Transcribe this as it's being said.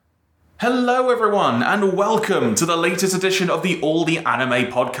Hello everyone, and welcome to the latest edition of the All the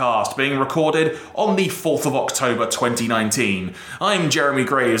Anime podcast, being recorded on the 4th of October 2019. I'm Jeremy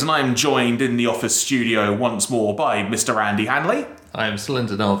Graves, and I'm joined in the office studio once more by Mr. Andy Hanley. I am still in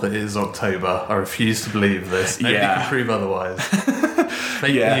denial that it is October. I refuse to believe this. Nobody can prove otherwise.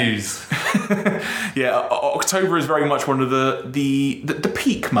 Fake news. October is very much one of the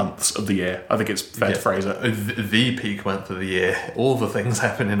peak months of the year. I think it's fair to phrase it. The peak month of the year. All the things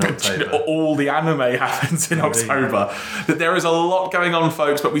happen in October. All the anime happens in October. There is a lot going on,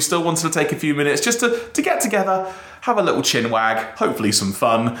 folks, but we still wanted to take a few minutes just to get together, have a little chin wag, hopefully some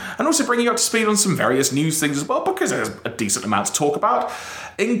fun, and also bring you up to speed on some various news things as well, because there's a decent amount to talk about,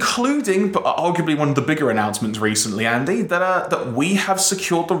 including, but arguably one of the bigger announcements recently, Andy, that we have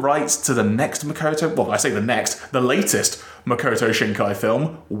secured the rights to the next Makoto, well, I say the latest Makoto Shinkai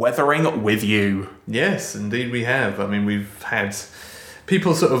film, Weathering With You. Yes, indeed we have. I mean, we've had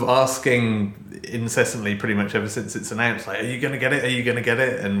people sort of asking incessantly pretty much ever since it's announced, like, are you going to get it? Are you going to get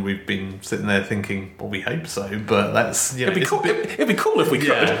it? And we've been sitting there thinking, well, we hope so, but that's, it'd be cool if we could.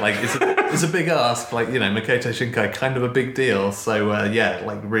 Yeah, like, it's a big ask, like, Makoto Shinkai, kind of a big deal. So,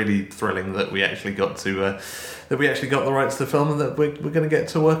 really thrilling that we actually got to, that we actually got the rights to the film and that we're going to get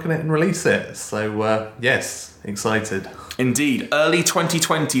to work on it and release it. So, yes, excited. Indeed. Early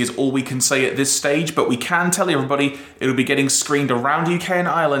 2020 is all we can say at this stage, but we can tell everybody it'll be getting screened around UK and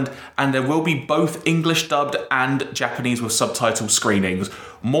Ireland, and there will be both English dubbed and Japanese with subtitle screenings.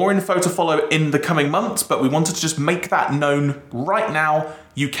 More info to follow in the coming months, but we wanted to just make that known right now.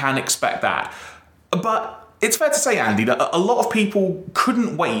 You can expect that. But it's fair to say, Andy, that a lot of people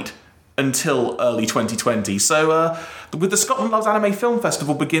couldn't wait until early 2020. So with the Scotland Loves Anime Film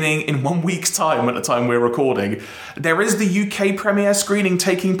Festival beginning in 1 week's time at the time we're recording, there is the UK premiere screening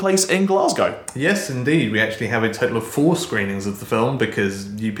taking place in Glasgow. Yes, indeed. We actually have a total of 4 screenings of the film because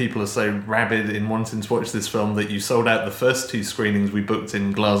you people are so rabid in wanting to watch this film that you sold out the first 2 screenings we booked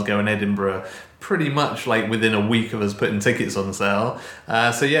in Glasgow and Edinburgh pretty much like within a week of us putting tickets on sale.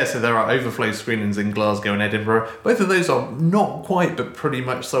 So there are overflow screenings in Glasgow and Edinburgh. Both of those are not quite, but pretty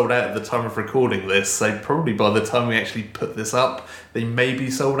much sold out at the time of recording this. So probably by the time we actually put this up, they may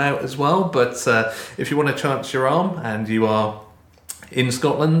be sold out as well. But if you want to chance your arm and you are in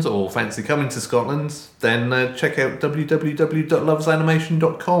Scotland or fancy coming to Scotland, then check out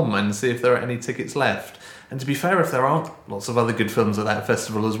www.lovesanimation.com and see if there are any tickets left. And to be fair, if there aren't, lots of other good films at that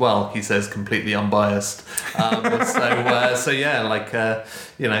festival as well, he says, completely unbiased.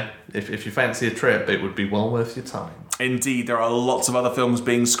 If you fancy a trip, it would be well worth your time. Indeed, there are lots of other films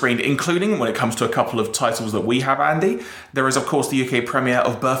being screened, including, when it comes to a couple of titles that we have, Andy, there is, of course, the UK premiere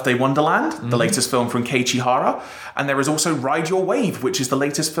of Birthday Wonderland, the latest film from Keiichi Hara, and there is also Ride Your Wave, which is the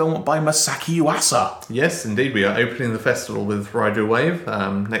latest film by Masaki Yuasa. Yes, indeed, we are opening the festival with Ride Your Wave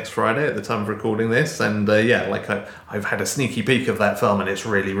next Friday at the time of recording this, and I've had a sneaky peek of that film, and it's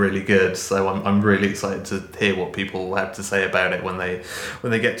really, really good, so I'm really excited to hear what people have to say about it when they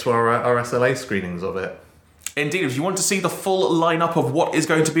get to our SLA screenings of it. Indeed, if you want to see the full lineup of what is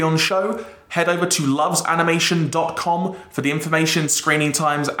going to be on show, head over to lovesanimation.com for the information, screening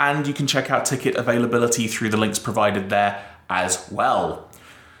times, and you can check out ticket availability through the links provided there as well.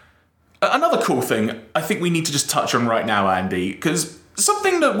 Another cool thing I think we need to just touch on right now, Andy, because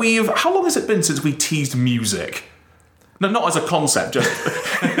something that how long has it been since we teased music? No, not as a concept, just...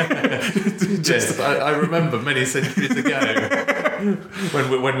 Yes, I remember many centuries ago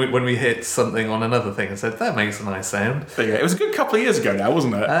when we hit something on another thing and said, that makes a nice sound. Yeah, it was a good couple of years ago now,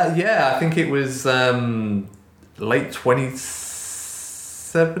 wasn't it? I think it was late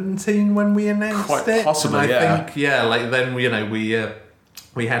 2017 when we announced Quite it. possibly, and I think, then,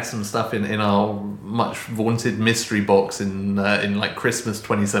 we had some stuff in our much vaunted mystery box in Christmas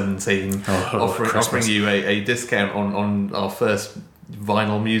 2017, offering you a discount on our first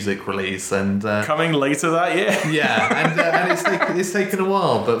vinyl music release, and coming later that year. and it's taken a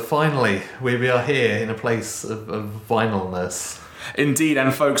while, but finally we are here in a place of vinylness. Indeed,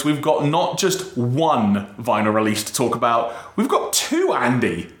 and folks, we've got not just one vinyl release to talk about, we've got 2,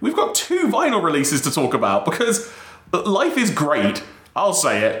 Andy. We've got 2 vinyl releases to talk about, because life is great. I'll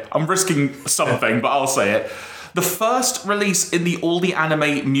say it. I'm risking something, but I'll say it. The first release in the All the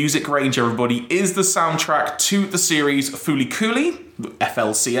Anime music range, everybody, is the soundtrack to the series Fooly Cooly,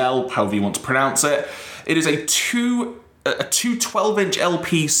 FLCL, however you want to pronounce it. It is a two 12-inch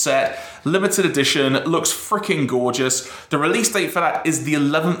LP set, limited edition, looks freaking gorgeous. The release date for that is the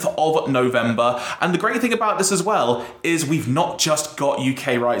 11th of November. And the great thing about this as well is we've not just got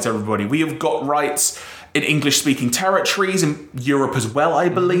UK rights, everybody. We have got rights in English-speaking territories, in Europe as well, I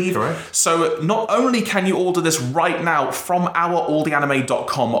believe. Correct. So not only can you order this right now from our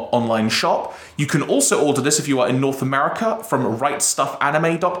alltheanime.com online shop, you can also order this if you are in North America from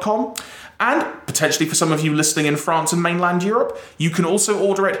rightstuffanime.com. And potentially for some of you listening in France and mainland Europe, you can also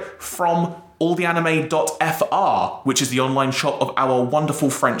order it from alltheanime.fr, which is the online shop of our wonderful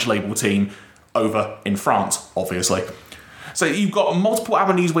French label team over in France, obviously. So you've got multiple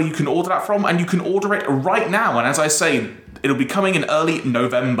avenues where you can order that from, and you can order it right now. And as I say, it'll be coming in early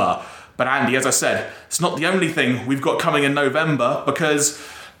November. But Andy, as I said, it's not the only thing we've got coming in November, because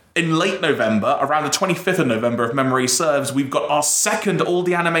in late November, around the 25th of November, if memory serves, we've got our second All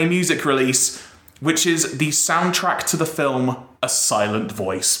the Anime music release, which is the soundtrack to the film A Silent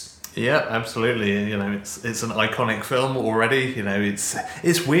Voice. Yeah, absolutely. You know, it's an iconic film already. You know, it's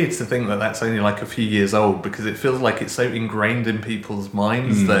weird to think that that's only like a few years old, because it feels like it's so ingrained in people's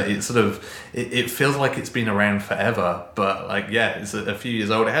minds that it sort of it feels like it's been around forever. But like, yeah, it's a few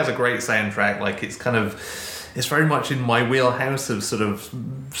years old. It has a great soundtrack. Like, it's very much in my wheelhouse of sort of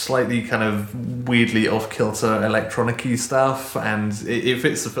slightly kind of weirdly off-kilter electronic-y stuff, and it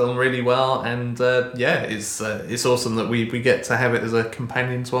fits the film really well. And yeah, it's awesome that we get to have it as a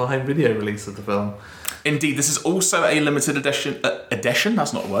companion to our home video release of the film. Indeed, this is also a limited edition,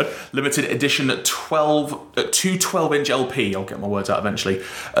 that's not a word, limited edition 212-inch LP, I'll get my words out eventually,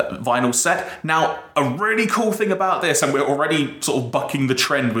 vinyl set. Now, a really cool thing about this, and we're already sort of bucking the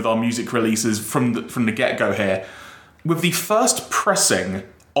trend with our music releases from the get-go here, with the first pressing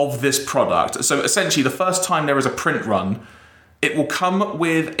of this product, so essentially the first time there is a print run, it will come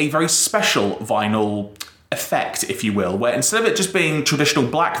with a very special vinyl effect, if you will, where instead of it just being traditional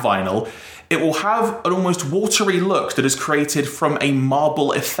black vinyl, it will have an almost watery look that is created from a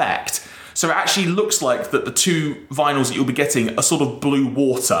marble effect. So it actually looks like that the two vinyls that you'll be getting are sort of blue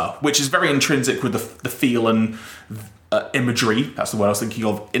water, which is very intrinsic with the feel and imagery, that's the word I was thinking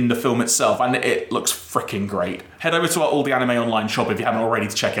of, in the film itself, and it looks freaking great. Head over to our All the Anime online shop if you haven't already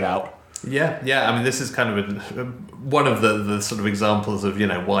to check it out. Yeah. I mean, this is kind of one of the sort of examples of, you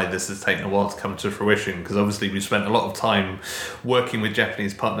know, why this has taken a while to come to fruition, because obviously we spent a lot of time working with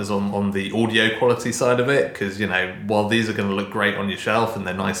Japanese partners on the audio quality side of it, because, you know, while these are going to look great on your shelf and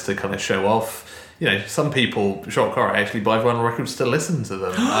they're nice to kind of show off, you know, some people, shock horror, actually buy vinyl records to listen to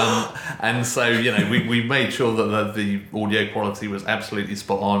them. And so, you know, we made sure that the audio quality was absolutely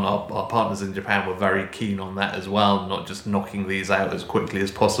spot on. Our partners in Japan were very keen on that as well, not just knocking these out as quickly as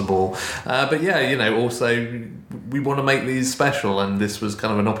possible. But yeah, you know, also we want to make these special, and this was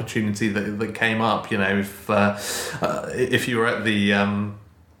kind of an opportunity that came up. You know, if you were at the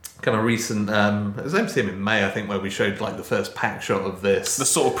kind of recent, it was MCM in May, I think, where we showed like the first pack shot of this. The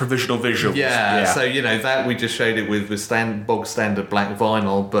sort of provisional visuals. Yeah, so, you know, that we just showed it with bog standard black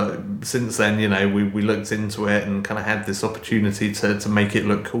vinyl, but since then, you know, we looked into it and kind of had this opportunity to make it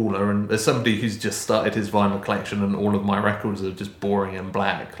look cooler. And as somebody who's just started his vinyl collection and all of my records are just boring and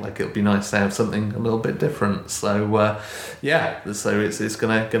black, like, it'll be nice to have something a little bit different. So, yeah, so it's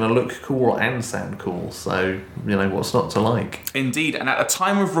gonna look cool and sound cool. So, you know, what's not to like? Indeed, and at the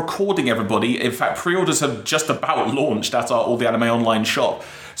time of recording, everybody, in fact, pre-orders have just about launched at our All the Anime online shop.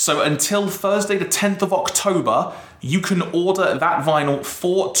 So until Thursday the 10th of October, you can order that vinyl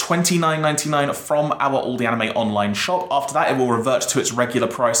for $29.99 from our All the Anime online shop. After that, it will revert to its regular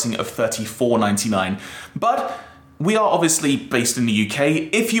pricing of $34.99. But we are obviously based in the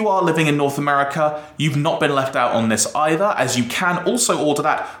UK. If you are living in North America, you've not been left out on this either, as you can also order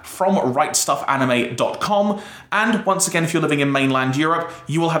that from rightstuffanime.com. And once again, if you're living in mainland Europe,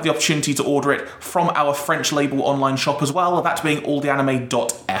 you will have the opportunity to order it from our French label online shop as well, that being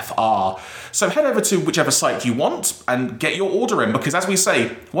alltheanime.fr. So head over to whichever site you want and get your order in, because as we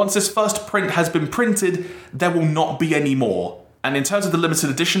say, once this first print has been printed, there will not be any more. And in terms of the limited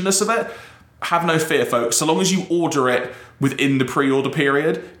editionness of it, have no fear, folks. So long as you order it within the pre-order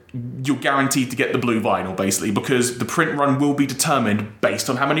period, you're guaranteed to get the blue vinyl, basically, because the print run will be determined based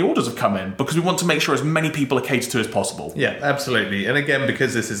on how many orders have come in, because we want to make sure as many people are catered to as possible. Yeah, absolutely. And again,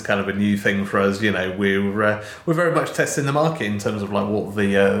 because this is kind of a new thing for us, you know, we're very much testing the market in terms of like what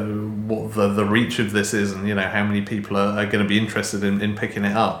the reach of this is, and, you know, how many people are going to be interested in picking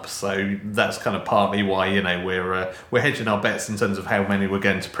it up. So that's kind of partly why, you know, we're hedging our bets in terms of how many we're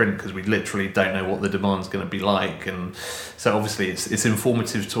going to print, because we literally don't know what the demand's going to be like. And so obviously it's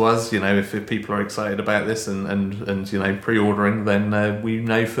informative to to us. If people are excited about this and pre-ordering, then we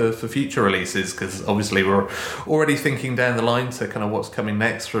know for future releases, because obviously we're already thinking down the line to kind of what's coming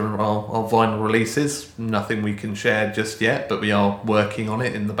next for our vinyl releases. Nothing we can share just yet, but we are working on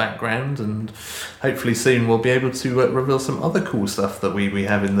it in the background, and hopefully soon we'll be able to reveal some other cool stuff that we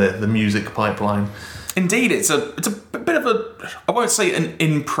have in the music pipeline. Indeed, it's a bit of I won't say an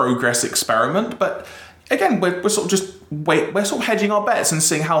in-progress experiment, but again, we're sort of hedging our bets and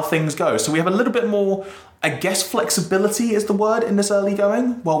seeing how things go. So we have a little bit more, I guess, flexibility is the word in this early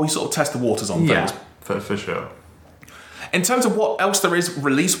going, while we sort of test the waters on things. Yeah, for sure. In terms of what else there is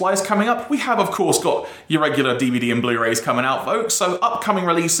release-wise coming up, we have, of course, got your regular DVD and Blu-rays coming out, folks. So upcoming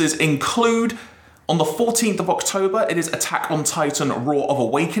releases include, on the 14th of October, it is Attack on Titan Roar of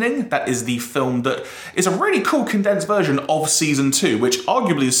Awakening. That is the film that is a really cool condensed version of Season 2, which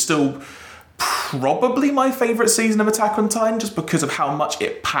arguably is still probably my favourite season of Attack on Titan, just because of how much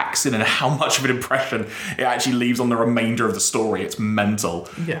it packs in and how much of an impression it actually leaves on the remainder of the story. It's mental.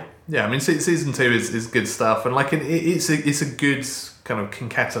 Yeah. I mean, Season 2 is good stuff, and like it's a good kind of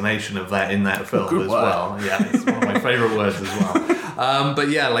concatenation of that in that film as well. Yeah, it's one of my favourite words as well. But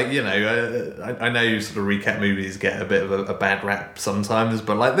yeah, I know sort of recap movies get a bit of a bad rap sometimes,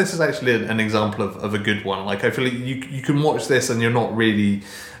 but like this is actually an example of a good one. Like I feel like you can watch this and you're not really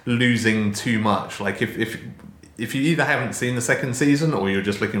losing too much. Like if you either haven't seen the second season or you're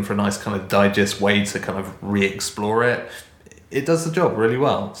just looking for a nice kind of digest way to kind of re-explore it, it does the job really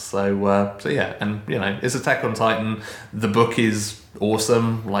well. So yeah, and it's Attack on Titan. The book is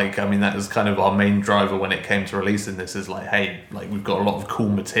awesome. Like, I mean, that was kind of our main driver when it came to releasing this, is like, hey, like we've got a lot of cool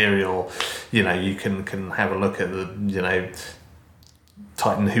material. You can have a look at the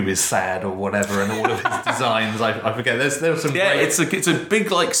Titan who is sad or whatever, and all of his designs. I forget. There's some. Yeah, great... it's a big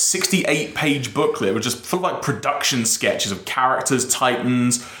 68-page booklet with just full of production sketches of characters,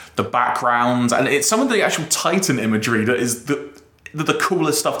 Titans, the backgrounds, and it's some of the actual Titan imagery that is the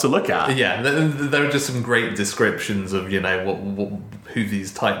coolest stuff to look at. Yeah, there are just some great descriptions of who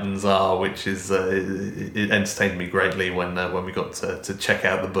these Titans are, which is it entertained me greatly when we got to check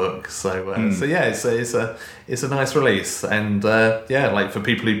out the book. So yeah, it's a nice release, and like for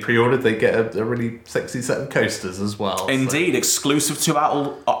people who pre-ordered, they get a really sexy set of coasters as well. Indeed, exclusive to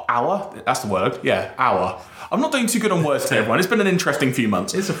our. That's the word. Yeah, our. I'm not doing too good on words today, everyone. It's been an interesting few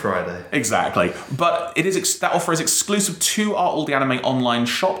months. It's a Friday. Exactly. But it is that offer is exclusive to our All the Anime online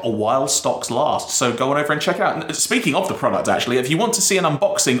shop while stocks last. So go on over and check it out. And speaking of the product, actually, if you want to see an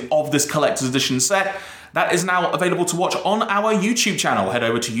unboxing of this collector's edition set, that is now available to watch on our YouTube channel. Head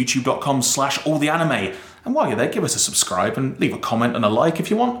over to youtube.com/alltheanime. And while you're there, give us a subscribe and leave a comment and a like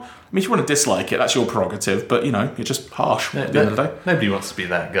if you want. I mean, if you want to dislike it, that's your prerogative, but, you're just harsh at the end of the day. Nobody wants to be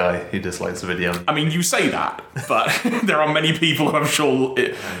that guy who dislikes the video. I mean, you say that, but there are many people who I'm sure...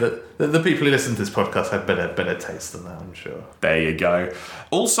 The people who listen to this podcast have better taste than that, I'm sure. There you go.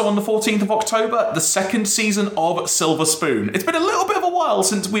 Also on the 14th of October, the second season of Silver Spoon. It's been a little bit of a while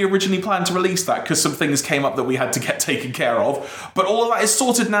since we originally planned to release that, because some things came up that we had to get taken care of. But all of that is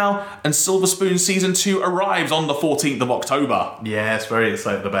sorted now, and Silver Spoon Season 2 arrives on the 14th of October. Yes, very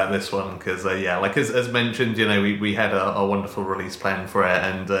excited about this one, because, as mentioned, we had a wonderful release plan for it,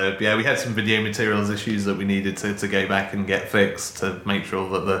 and, we had some video materials issues that we needed to go back and get fixed to make sure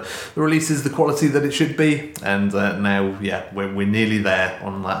that the release is the quality that it should be, and now, we're nearly there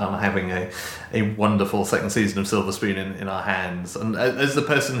on having a wonderful second season of Silver Spoon in our hands. And as the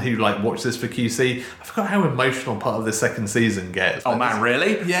person who watched this for QC, I forgot how emotional part of the second season gets. Oh man,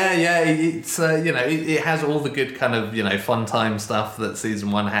 really? Yeah. It's it has all the good kind of fun time stuff that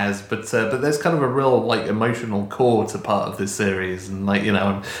season one has, but there's kind of a real emotional core to part of this series, and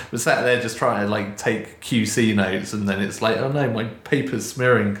I'm sat there just trying to take QC notes, and then it's like, oh no, my paper's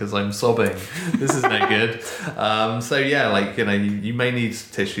smearing because I'm sobbing. This is no good. So yeah, you may need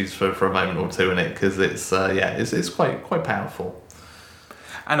tissues for a moment or two in it, because it's quite powerful.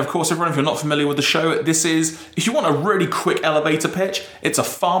 And of course, everyone, if you're not familiar with the show, this is, if you want a really quick elevator pitch, it's a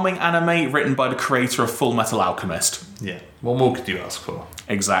farming anime written by the creator of Full Metal Alchemist. Yeah, what more could you ask for?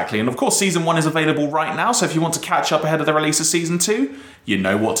 Exactly, and of course Season 1 is available right now, so if you want to catch up ahead of the release of Season 2, you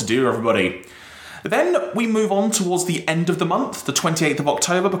know what to do, everybody. Then we move on towards the end of the month, the 28th of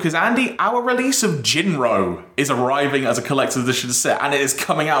October, because, Andy, our release of Jinro is arriving as a collector's edition set, and it is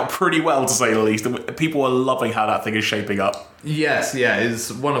coming out pretty well, to say the least. People are loving how that thing is shaping up. Yes,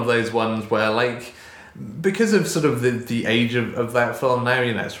 it's one of those ones where, because of sort of the age of that film now,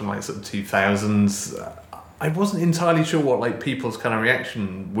 it's from sort of 2000s, I wasn't entirely sure what people's kind of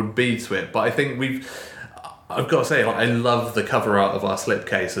reaction would be to it, but I think I've got to say, like, I love the cover art of our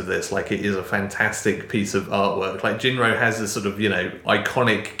slipcase of this. Like, it is a fantastic piece of artwork. Like, Jinro has this sort of,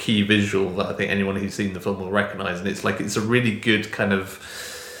 iconic key visual that I think anyone who's seen the film will recognise. And it's a really good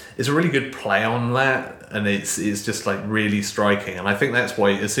it's a really good play on that. And it's just, like, really striking. And I think that's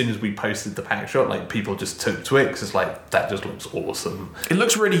why, as soon as we posted the pack shot, like, people just took to it, because it's like, that just looks awesome. It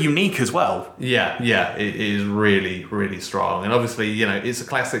looks really unique as well. Yeah, it is really, really strong. And obviously, it's a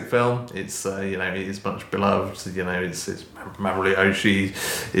classic film. It's, it is much beloved. It's Mamoru Oshii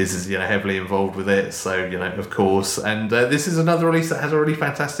is heavily involved with it. So, of course. And this is another release that has a really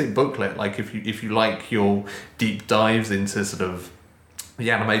fantastic booklet. Like, if you like your deep dives into sort of the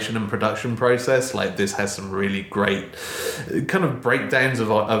animation and production process, like, this has some really great kind of breakdowns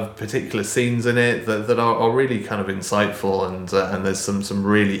of particular scenes in it that are really kind of insightful, and there's some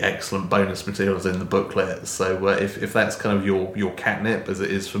really excellent bonus materials in the booklet. So if that's kind of your catnip, as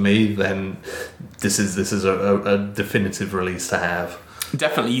it is for me, then this is a definitive release to have.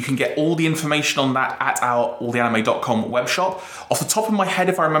 Definitely, you can get all the information on that at our alltheanime.com web shop. Off the top of my head,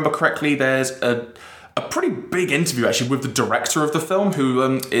 if I remember correctly, there's a pretty big interview actually with the director of the film, who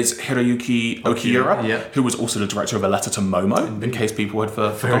is Hiroyuki Okiura, who was also the director of A Letter to Momo, in case people had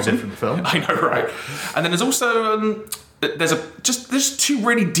forgotten. Very different film. I know, right? And then there's also there's two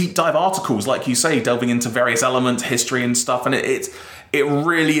really deep dive articles, like you say, delving into various elements, history and stuff, and it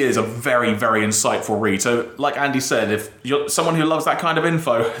really is a very, very insightful read. So, like Andy said, if you're someone who loves that kind of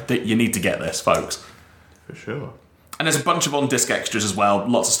info, that you need to get this, folks. For sure. And there's a bunch of on-disc extras as well,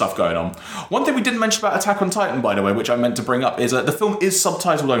 lots of stuff going on. One thing we didn't mention about Attack on Titan, by the way, which I meant to bring up, is the film is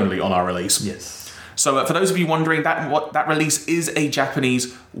subtitled only on our release. Yes. So for those of you wondering, that release is a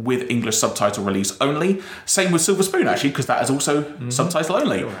Japanese with English subtitle release only. Same with Silver Spoon, actually, because that is also subtitle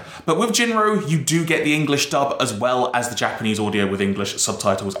only. Sure. But with Jinro, you do get the English dub as well as the Japanese audio with English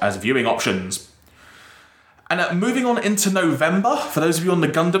subtitles as viewing options. And moving on into November, for those of you on the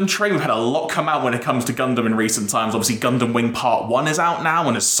Gundam train, we've had a lot come out when it comes to Gundam in recent times. Obviously, Gundam Wing Part 1 is out now,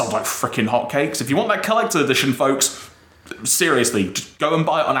 and it's sold like freaking hotcakes. If you want that collector edition, folks, seriously, just go and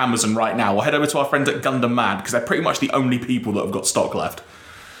buy it on Amazon right now, or head over to our friends at Gundam Mad, because they're pretty much the only people that have got stock left.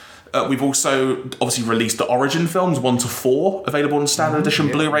 We've also obviously released the Origin films 1 to 4, available on standard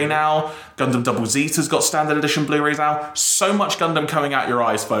edition Blu-ray now. Gundam Double Zeta's got standard edition Blu-rays now. So much Gundam coming out your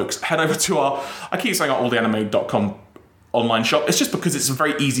eyes, folks. Head over to I keep saying our alltheanime.com online shop. It's just because it's a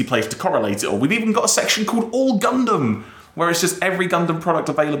very easy place to correlate it all. We've even got a section called All Gundam, where it's just every Gundam product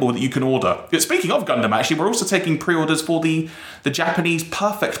available that you can order. But speaking of Gundam, actually, we're also taking pre-orders for the Japanese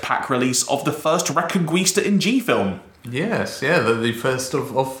Perfect Pack release of the first Reconquista in G film. Yes, yeah, the first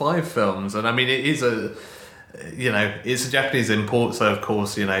of 5 films. And I mean, it is it's a Japanese import, so of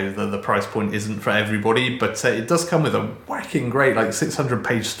course, the price point isn't for everybody, but it does come with a whacking great,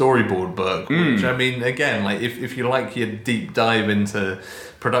 600-page storyboard book, which, I mean, again, if you like your deep dive into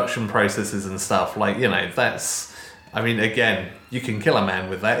production processes and stuff, that's... I mean, again, you can kill a man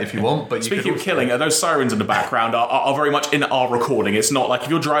with that if you want, but Speaking of killing, those sirens in the background are very much in our recording. It's not like if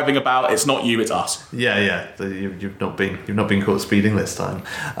you're driving about, it's not you, it's us. Yeah. You've not been caught speeding this time.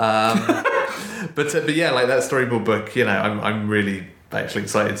 But yeah, that storyboard book, I'm really actually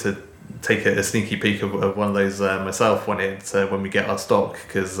excited to take a sneaky peek of one of those myself when we get our stock,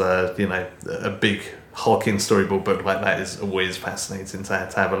 because a big hulking storyboard book like that is always fascinating to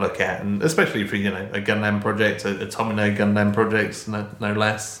have a look at, and especially for a Gundam project, a Tomino Gundam project, no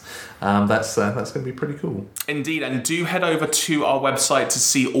less. That's going to be pretty cool. Indeed, and do head over to our website to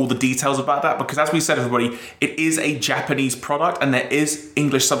see all the details about that, because as we said, everybody, it is a Japanese product and there is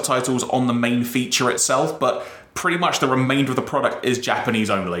English subtitles on the main feature itself, but pretty much the remainder of the product is Japanese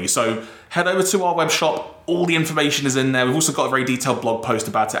only. So head over to our web shop. All the information is in there. We've also got a very detailed blog post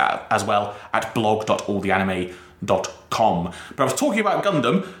about it as well at blog.alltheanime.com. But I was talking about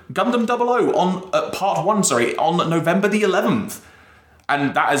Gundam 00 on part 1, on November the 11th.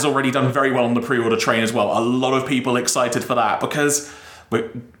 And that has already done very well on the pre-order train as well. A lot of people excited for that, because we're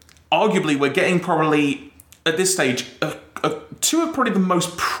getting probably, at this stage, 2 of probably the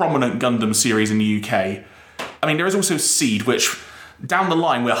most prominent Gundam series in the UK. I mean, there is also Seed, which down the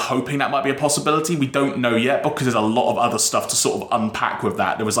line we're hoping that might be a possibility. We don't know yet, because there's a lot of other stuff to sort of unpack with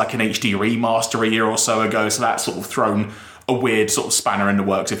that. There was an HD remaster a year or so ago, so that's sort of thrown a weird sort of spanner in the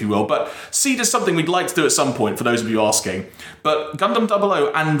works, if you will. But Seed is something we'd like to do at some point, for those of you asking. But Gundam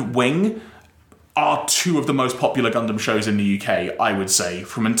 00 and Wing are 2 of the most popular Gundam shows in the UK, I would say,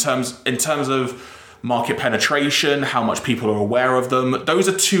 in terms of market penetration, how much people are aware of them. Those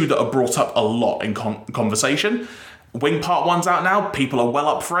are 2 that are brought up a lot in conversation. Wing Part 1's out now. People are well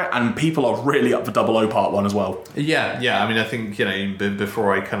up for it, and people are really up for 00 Part 1 as well. Yeah. I mean, I think,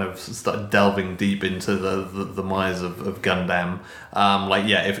 before I kind of started delving deep into the mires of Gundam,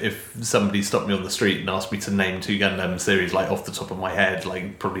 if somebody stopped me on the street and asked me to name 2 Gundam series, like off the top of my head,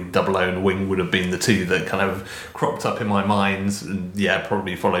 like probably 00 and Wing would have been the 2 that kind of cropped up in my mind, and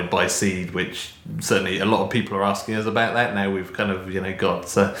probably followed by Seed, which certainly a lot of people are asking us about that now. We've kind of got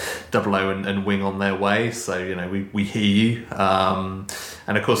 00 and Wing on their way, so we hear you, and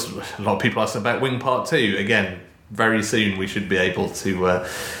of course a lot of people ask about Wing Part 2. Again, very soon we should be able to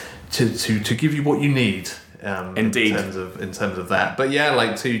give you what you need. Indeed. In terms of that, but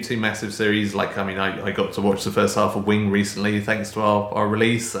two massive series. I got to watch the first half of Wing recently, thanks to our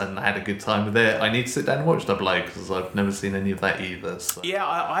release, and I had a good time with it. I need to sit down and watch 00 because I've never seen any of that either. So. Yeah,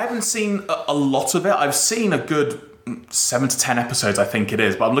 I haven't seen a lot of it. I've seen a good 7 to 10 episodes, I think it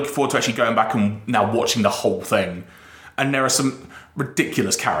is, but I'm looking forward to actually going back and now watching the whole thing. And there are some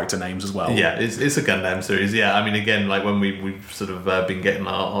ridiculous character names as well. Yeah, it's a Gundam series. Yeah, I mean, again, like when we've sort of been getting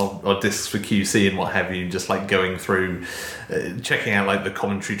our discs for QC and what have you, just like going through, checking out like the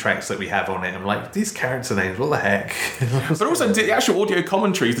commentary tracks that we have on it. I'm like, these character names, what the heck? But also the actual audio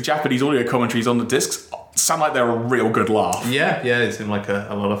commentaries, the Japanese audio commentaries on the discs, sound like they're a real good laugh. Yeah, it seemed like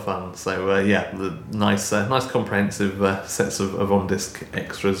a lot of fun. So the nice comprehensive sets of on-disc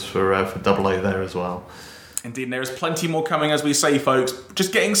extras for 00 there as well. Indeed, and there is plenty more coming, as we say, folks.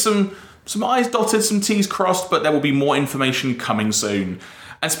 Just getting some I's dotted, some T's crossed, but there will be more information coming soon.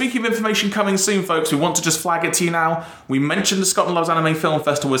 And speaking of information coming soon, folks, we want to just flag it to you now. We mentioned the Scotland Loves Anime Film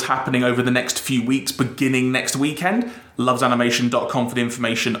Festival is happening over the next few weeks, beginning next weekend. lovesanimation.com for the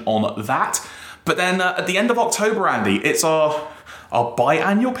information on that. But then at the end of October, Andy, it's our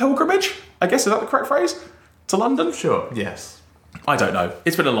biannual pilgrimage, I guess, is that the correct phrase? To London? Sure, yes. I don't know.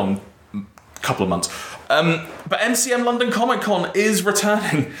 It's been a long couple of months. But MCM London Comic Con is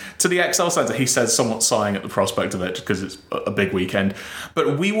returning to the XL Centre. He says, somewhat sighing at the prospect of it because it's a big weekend.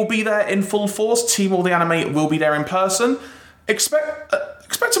 But we will be there in full force. Team All the Anime will be there in person. Expect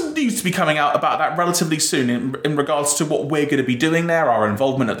some news to be coming out about that relatively soon in regards to what we're going to be doing there, our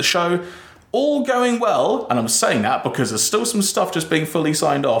involvement at the show. All going well, and I'm saying that because there's still some stuff just being fully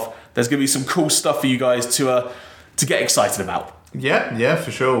signed off. There's going to be some cool stuff for you guys to get excited about. Yeah,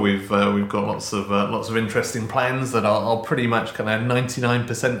 for sure. We've got lots of interesting plans that are pretty much kind of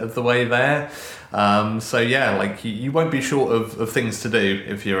 99% of the way there. So you won't be short of things to do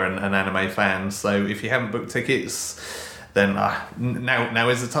if you're an anime fan. So if you haven't booked tickets, then now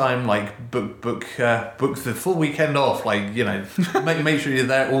is the time. Like book the full weekend off. Like make sure you're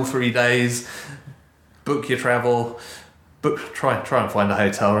there all 3 days. Book your travel. Try and find a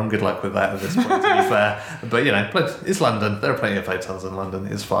hotel room. Good luck with that at this point, to be fair. But it's London. There are plenty of hotels in London.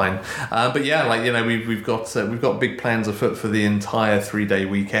 It's fine. We've got big plans afoot for the entire 3-day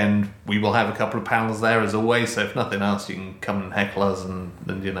weekend. We will have a couple of panels there as always. So if nothing else, you can come and heckle us and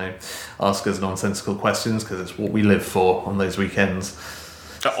ask us nonsensical questions because it's what we live for on those weekends.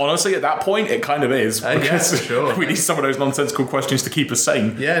 Honestly, at that point, it kind of is. Because for sure. We need some of those nonsensical questions to keep us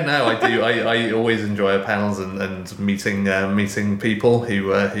sane. Yeah, no, I do. I always enjoy our panels and meeting people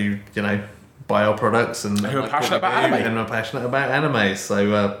who buy our products and who are passionate about anime. And are passionate about anime.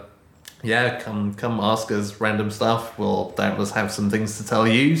 So come ask us random stuff. We'll doubtless have some things to tell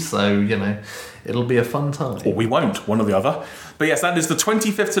you. So it'll be a fun time. Or we won't, one or the other. But yes, that is the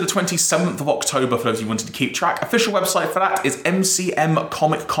 25th to the 27th of October for those who wanted to keep track. Official website for that is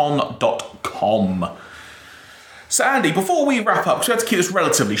mcmcomiccon.com. So Andy, before we wrap up, because we have to keep this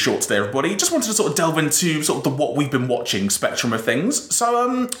relatively short today, everybody, just wanted to sort of delve into sort of the what we've been watching spectrum of things.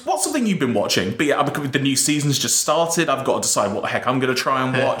 So what's something you've been watching? Be it the new season's just started, I've got to decide what the heck I'm going to try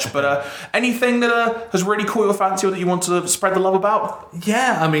and watch, but anything that has really caught your fancy or that you want to spread the love about?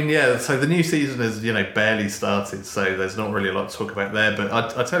 Yeah, I mean, so the new season has, barely started, so there's not really a lot to talk about there,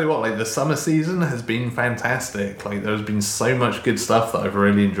 but I tell you what, like the summer season has been fantastic. Like there's been so much good stuff that I've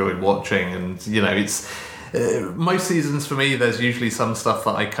really enjoyed watching, and it's most seasons for me, there's usually some stuff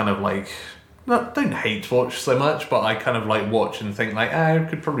that I kind of like, don't hate watch so much, but I kind of like watch and think like, I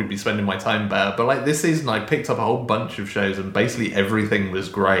could probably be spending my time better. But like this season, I picked up a whole bunch of shows and basically everything was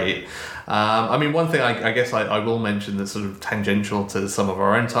great. I mean, one thing I guess I will mention that's sort of tangential to some of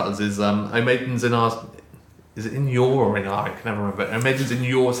our own titles is O Maidens in Our... Is it in your or in our? I can never remember. O Maidens in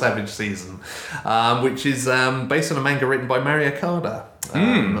Your Savage Season, which is based on a manga written by Mari Okada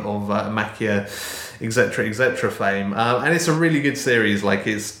of Makia, etc. fame, and it's a really good series. Like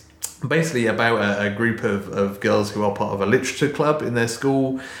it's basically about a group of girls who are part of a literature club in their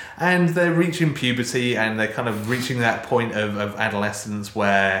school, and they're reaching puberty, and they're kind of reaching that point of adolescence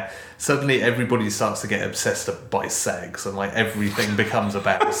where suddenly everybody starts to get obsessed by sex, and like everything becomes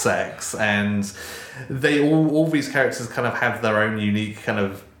about sex, and they all these characters kind of have their own unique kind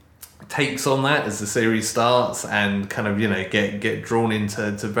of takes on that as the series starts, and kind of, you know, get drawn into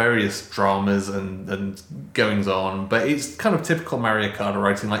various dramas and goings on. But it's kind of typical Mari Okada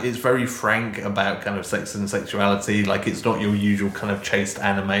writing. Like, it's very frank about kind of sex and sexuality. Like, it's not your usual kind of chaste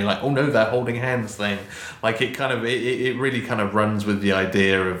anime, like, oh no, they're holding hands thing. Like, it kind of it really kind of runs with the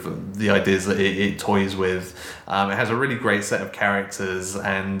ideas that it toys with. It has a really great set of characters,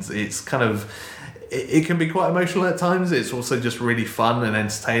 and it's kind of, it can be quite emotional at times. It's also just really fun and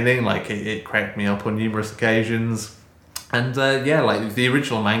entertaining. Like, it cracked me up on numerous occasions. And yeah, like, the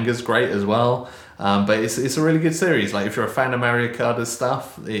original manga's great as well. But it's a really good series. Like, if you're a fan of Mari Okada's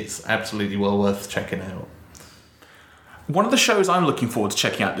stuff, it's absolutely well worth checking out. One of the shows I'm looking forward to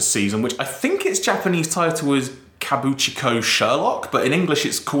checking out this season, which I think its Japanese title is Kabuchiko Sherlock, but in English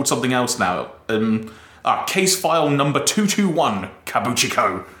it's called something else now. Case File Number 221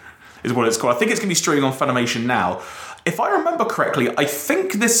 Kabuchiko is what it's called. I think it's going to be streaming on Funimation now. If I remember correctly, I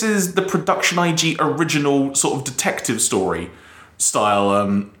think this is the Production IG original sort of detective story style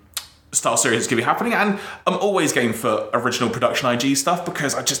series that's going to be happening, and I'm always game for original Production IG stuff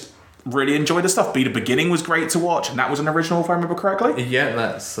because I just really enjoy the stuff. Be the Beginning was great to watch, and that was an original, if I remember correctly. Yeah,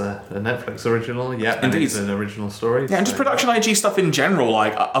 that's a Netflix original. Yeah, indeed, it's an original story. Yeah, and just Production IG stuff in general.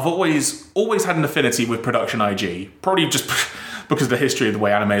 Like, I've always had an affinity with Production IG, probably just because of the history of the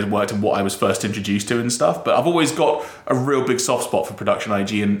way anime has worked and what I was first introduced to and stuff. But I've always got a real big soft spot for Production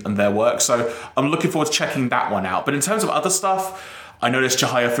IG and their work, so I'm looking forward to checking that one out. But in terms of other stuff, I noticed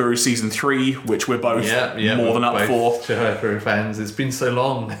Chihaya Furu Season 3, which we're both more than up for. Chihaya Furu fans, it's been so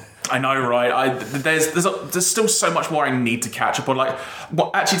long. I know, right? There's still so much more I need to catch up on. Like,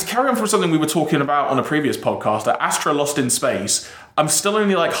 well, actually, to carry on from something we were talking about on a previous podcast, Astra Lost in Space, I'm still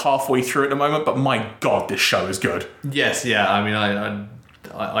only like halfway through at the moment, but my God, this show is good. Yes, yeah. I mean,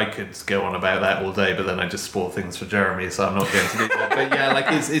 I could go on about that all day, but then I just spoil things for Jeremy, so I'm not going to do that. But yeah, like,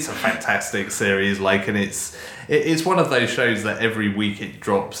 it's a fantastic series, like, and it's one of those shows that every week it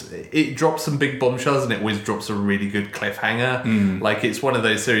drops some big bombshells, and it always drops a really good cliffhanger. Like, it's one of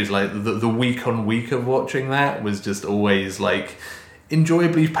those series, like, the week on week of watching that was just always like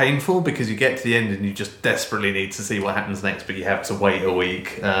enjoyably painful, because you get to the end and you just desperately need to see what happens next, but you have to wait a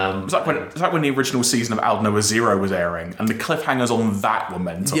week. It's like when the original season of Aldnoah Zero was airing, and the cliffhangers on that were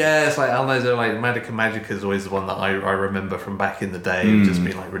mental. Yeah, it's like Aldnoah Zero, like Madoka Magica is always the one that I remember from back in the day, just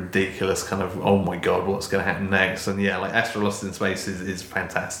being like ridiculous, kind of, oh my God, what's going to happen next? And yeah, like Astra Lost in Space is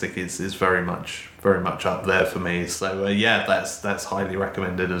fantastic. It's very much up there for me. So yeah, that's highly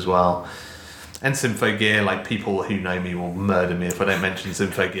recommended as well. And Symphogear, like, people who know me will murder me if I don't mention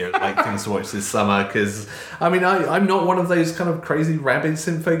Symphogear, like, things to watch this summer, because, I mean, I'm not one of those kind of crazy rabid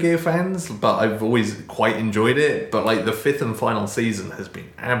Symphogear fans, but I've always quite enjoyed it. But, like, the 5th and final season has been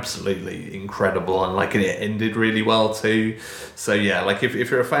absolutely incredible, and, like, it ended really well too. So yeah, like, if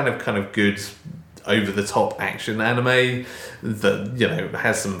you're a fan of kind of good over-the-top action anime that, you know,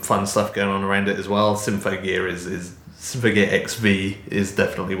 has some fun stuff going on around it as well, Symphogear Symphogear XV is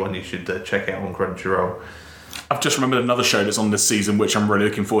definitely one you should check out on Crunchyroll. I've just remembered another show that's on this season, which I'm really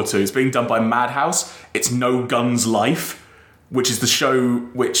looking forward to. It's being done by Madhouse. It's No Guns Life, which is the show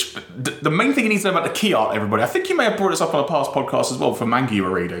which... The main thing you need to know about the key art, everybody, I think you may have brought this up on a past podcast as well for manga you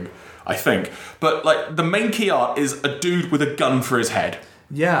were reading, I think. But, like, the main key art is a dude with a gun for his head.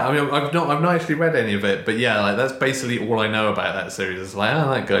 Yeah, I mean, I've not actually read any of it, but yeah, like, that's basically all I know about that series. It's like,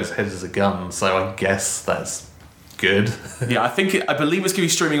 oh, that guy's head is a gun, so I guess that's good. Yeah, I believe it's going to be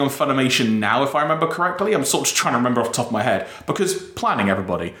streaming on Funimation now, if I remember correctly. I'm sort of trying to remember off the top of my head, because planning,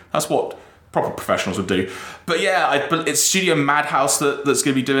 everybody. That's what proper professionals would do. But yeah, it's Studio Madhouse that's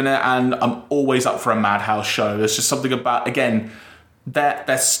going to be doing it, and I'm always up for a Madhouse show. There's just something about, again,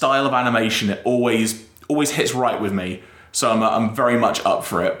 their style of animation. It always hits right with me. So I'm very much up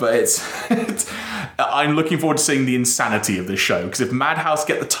for it. But I'm looking forward to seeing the insanity of this show, because if Madhouse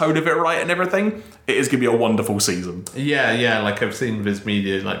get the tone of it right and everything, it is going to be a wonderful season. Yeah, like, I've seen Viz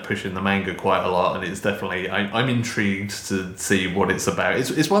Media, like, pushing the manga quite a lot, and it's definitely, I'm intrigued to see what it's about.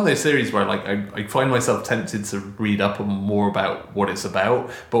 It's one of those series where, like, I find myself tempted to read up on more about what it's about,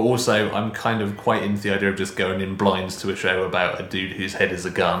 but also I'm kind of quite into the idea of just going in blind to a show about a dude whose head is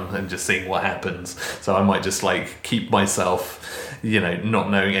a gun and just seeing what happens. So I might just, like, keep myself, you know, not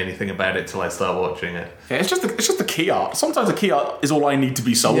knowing anything about it till I start watching it. Yeah, it's just the key art. Sometimes the key art is all I need to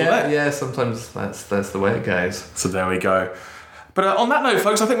be sold. Yeah, sometimes that's the way it goes. So there we go. But on that note,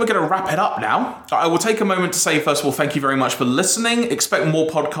 folks, I think we're going to wrap it up now. I will take a moment to say, first of all, thank you very much for listening. Expect more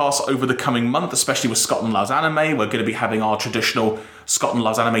podcasts over the coming month, especially with Scotland Loves Anime. We're going to be having our traditional Scotland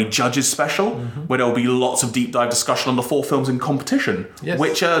Loves Anime Judges special, where there will be lots of deep dive discussion on the 4 films in competition. Yes.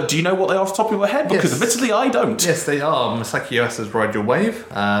 Which, do you know what they are off the top of your head? Because admittedly, I don't. Yes, they are. Masaki Yuasa's Ride Your Wave,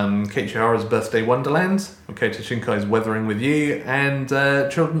 Keiichi Hara's Birthday Wonderland, Makoto Shinkai's Weathering With You, and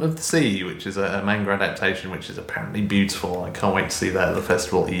Children of the Sea, which is a manga adaptation, which is apparently beautiful. I can't wait to see that at the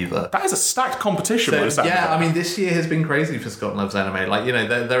festival either. That is a stacked competition. So, I mean, this year has been crazy for Scotland Loves Anime. Like,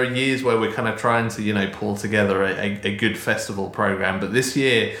 there are years where we're kind of trying to, pull together a good festival program, but this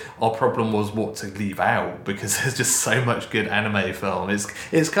year our problem was what to leave out, because there's just so much good anime film. It's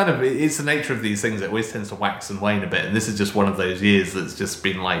the nature of these things. It always tends to wax and wane a bit, and this is just one of those years that's just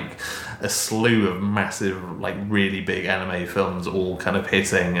been like a slew of massive, like really big anime films all kind of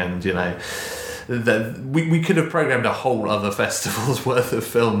hitting, and we could have programmed a whole other festival's worth of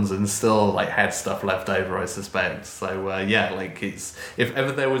films and still like had stuff left over, I suspect. So it's, if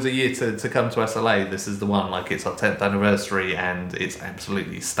ever there was a year to come to SLA, this is the one. Like, it's our 10th anniversary and it's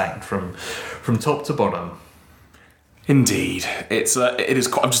absolutely stacked from top to bottom. Indeed, it is.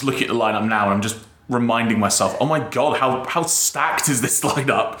 I'm just looking at the lineup now, and I'm just reminding myself, oh my god, how stacked is this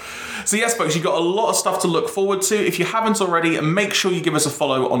lineup? So yes, folks, you've got a lot of stuff to look forward to. If you haven't already, make sure you give us a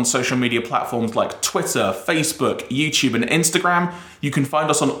follow on social media platforms like Twitter, Facebook, YouTube, and Instagram. You can find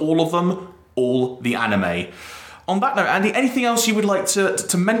us on all of them, all the anime. On that note, Andy, anything else you would like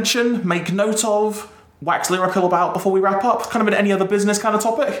to mention, make note of, wax lyrical about before we wrap up? Kind of in any other business kind of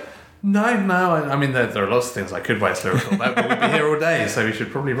topic? No. I mean, there are lots of things I could wax lyrical about, but we'd be here all day, so we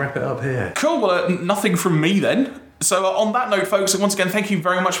should probably wrap it up here. Cool. Well, nothing from me then. So on that note, folks, once again, thank you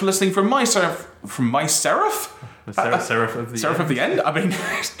very much for listening from my Seraph. The Seraph of the Seraph of the End? I mean...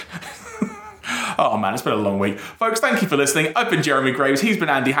 Oh man, it's been a long week. Folks, thank you for listening. I've been Jeremy Graves. He's been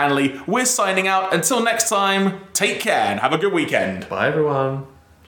Andy Hanley. We're signing out. Until next time, take care and have a good weekend. Bye, everyone.